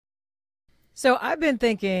So I've been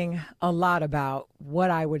thinking a lot about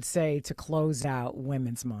what I would say to close out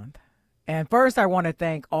Women's Month. And first, I want to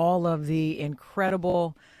thank all of the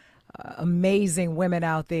incredible, amazing women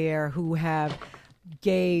out there who have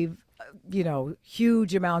gave,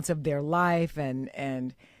 huge amounts of their life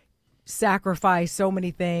and sacrifice so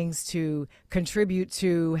many things to contribute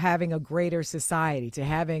to having a greater society, to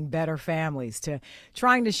having better families, to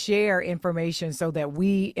trying to share information so that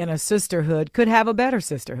we in a sisterhood could have a better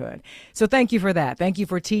sisterhood. So thank you for that. Thank you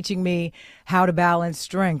for teaching me how to balance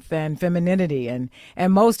strength and femininity. And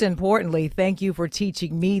most importantly, thank you for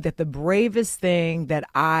teaching me that the bravest thing that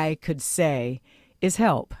I could say is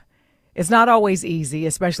help. It's not always easy,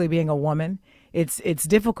 especially being a woman. It's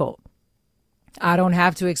difficult. I don't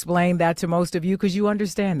have to explain that to most of you because you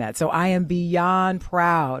understand that. So I am beyond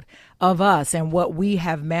proud of us and what we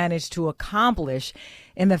have managed to accomplish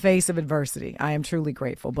in the face of adversity. I am truly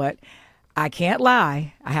grateful, but I can't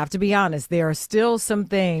lie. I have to be honest. There are still some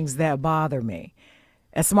things that bother me.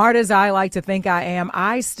 As smart as I like to think I am,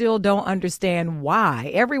 I still don't understand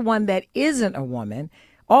why everyone that isn't a woman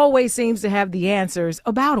always seems to have the answers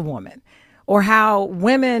about a woman. Or how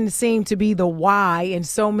women seem to be the why in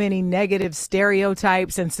so many negative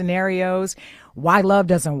stereotypes and scenarios. Why love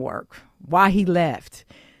doesn't work, why he left,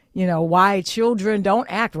 why children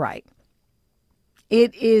don't act right.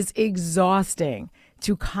 It is exhausting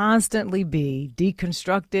to constantly be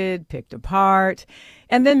deconstructed, picked apart,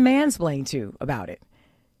 and then mansplained to about it.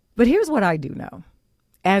 But here's what I do know.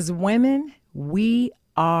 As women, we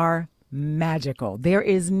are magical. There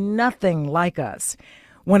is nothing like us.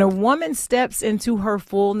 When a woman steps into her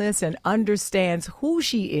fullness and understands who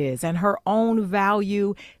she is and her own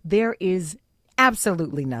value, there is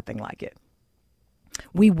absolutely nothing like it.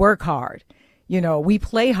 We work hard. We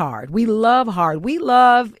play hard. We love hard. We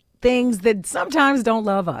love things that sometimes don't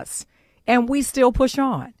love us. And we still push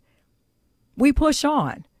on. We push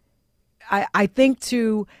on. I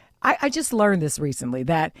just learned this recently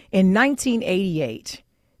that in 1988,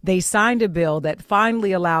 they signed a bill that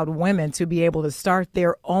finally allowed women to be able to start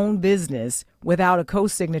their own business without a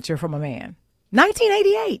co-signature from a man.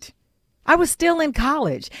 1988. I was still in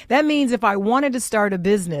college. That means if I wanted to start a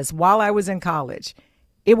business while I was in college,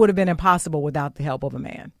 it would have been impossible without the help of a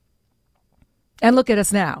man. And look at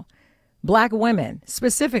us now. Black women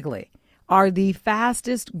specifically are the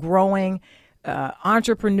fastest growing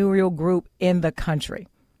entrepreneurial group in the country.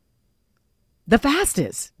 The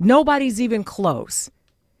fastest. Nobody's even close.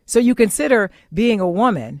 So you consider being a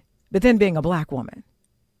woman, but then being a black woman.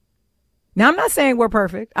 Now, I'm not saying we're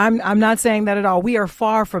perfect. I'm not saying that at all. We are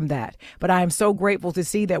far from that. But I am so grateful to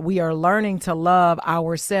see that we are learning to love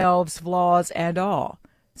ourselves, flaws and all.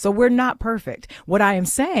 So we're not perfect. What I am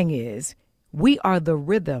saying is we are the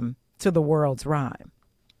rhythm to the world's rhyme.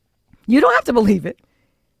 You don't have to believe it.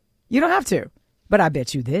 You don't have to. But I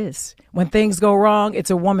bet you this. When things go wrong,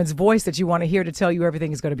 it's a woman's voice that you want to hear to tell you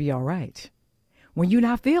everything is going to be all right. When you're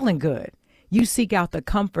not feeling good, you seek out the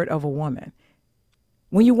comfort of a woman.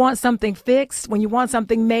 When you want something fixed, when you want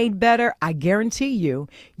something made better, I guarantee you,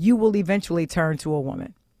 you will eventually turn to a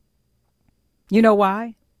woman. You know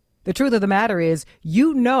why? The truth of the matter is,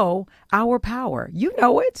 our power. You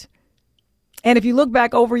know it. And if you look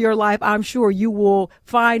back over your life, I'm sure you will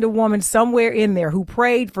find a woman somewhere in there who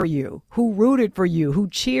prayed for you, who rooted for you, who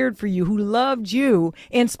cheered for you, who loved you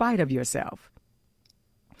in spite of yourself.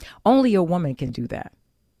 Only a woman can do that.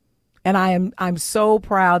 And I'm so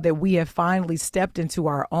proud that we have finally stepped into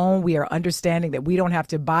our own. We are understanding that we don't have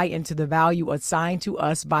to buy into the value assigned to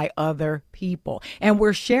us by other people. And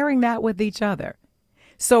we're sharing that with each other.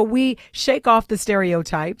 So we shake off the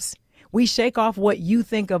stereotypes. We shake off what you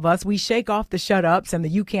think of us. We shake off the shut ups and the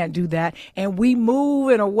you can't do that. And we move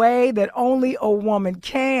in a way that only a woman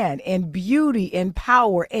can, in beauty, in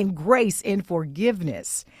power, in grace, in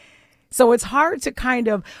forgiveness. So it's hard to kind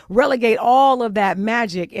of relegate all of that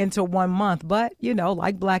magic into 1 month. But,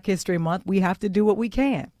 like Black History Month, we have to do what we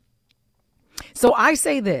can. So I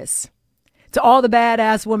say this to all the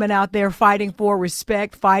badass women out there fighting for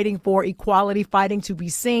respect, fighting for equality, fighting to be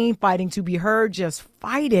seen, fighting to be heard, just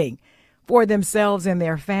fighting for themselves and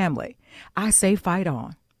their family. I say fight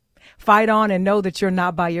on. Fight on and know that you're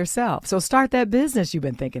not by yourself. So start that business you've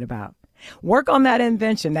been thinking about. Work on that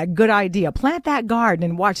invention, that good idea. Plant that garden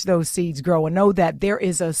and watch those seeds grow and know that there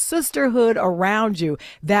is a sisterhood around you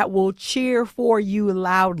that will cheer for you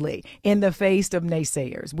loudly in the face of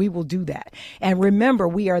naysayers. We will do that. And remember,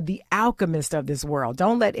 we are the alchemist of this world.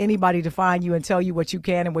 Don't let anybody define you and tell you what you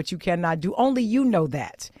can and what you cannot do. Only you know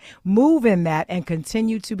that. Move in that and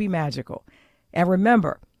continue to be magical. And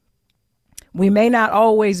remember, We may not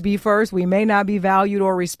always be first. We may not be valued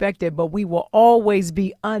or respected, but we will always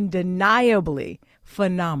be undeniably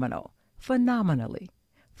phenomenal. Phenomenally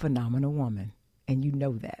phenomenal woman. And you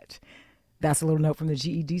know that. That's a little note from the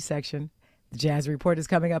GED section. The Jazz Report is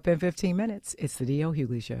coming up in 15 minutes. It's the D.L.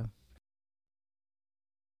 Hughley Show.